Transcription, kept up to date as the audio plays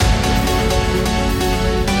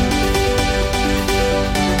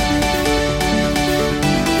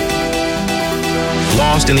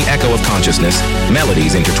Lost in the echo of consciousness,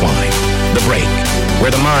 melodies intertwine. The break,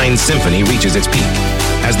 where the mind's symphony reaches its peak.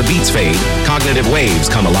 As the beats fade, cognitive waves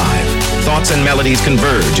come alive. Thoughts and melodies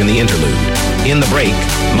converge in the interlude. In the break,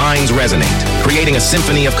 minds resonate, creating a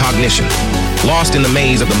symphony of cognition. Lost in the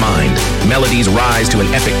maze of the mind, melodies rise to an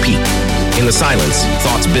epic peak. In the silence,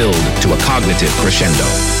 thoughts build to a cognitive crescendo.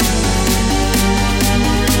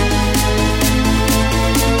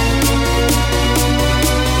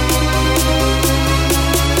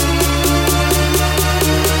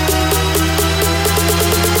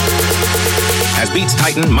 As beats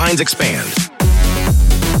tighten, minds expand.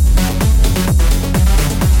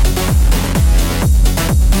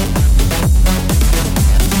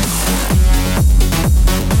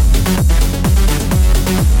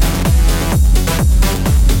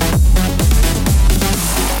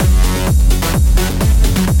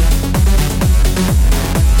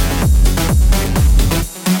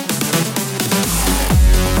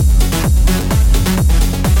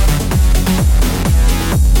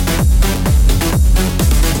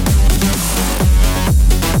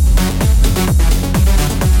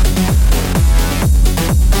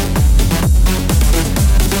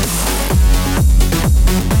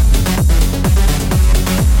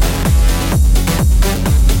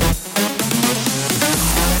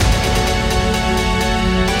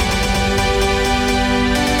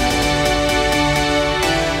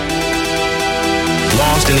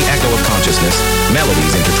 Lost in the echo of consciousness,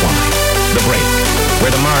 melodies intertwine. The break,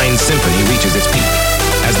 where the mind's symphony reaches its peak.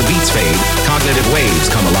 As the beats fade, cognitive waves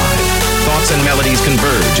come alive. Thoughts and melodies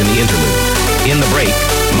converge in the interlude. In the break,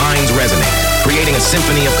 minds resonate, creating a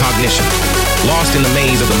symphony of cognition. Lost in the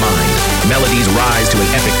maze of the mind, melodies rise to an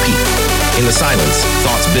epic peak. In the silence,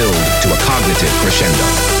 thoughts build to a cognitive crescendo.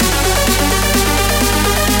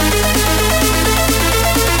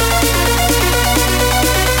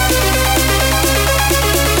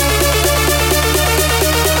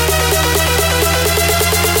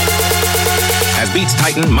 As beats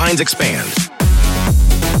tighten, minds expand.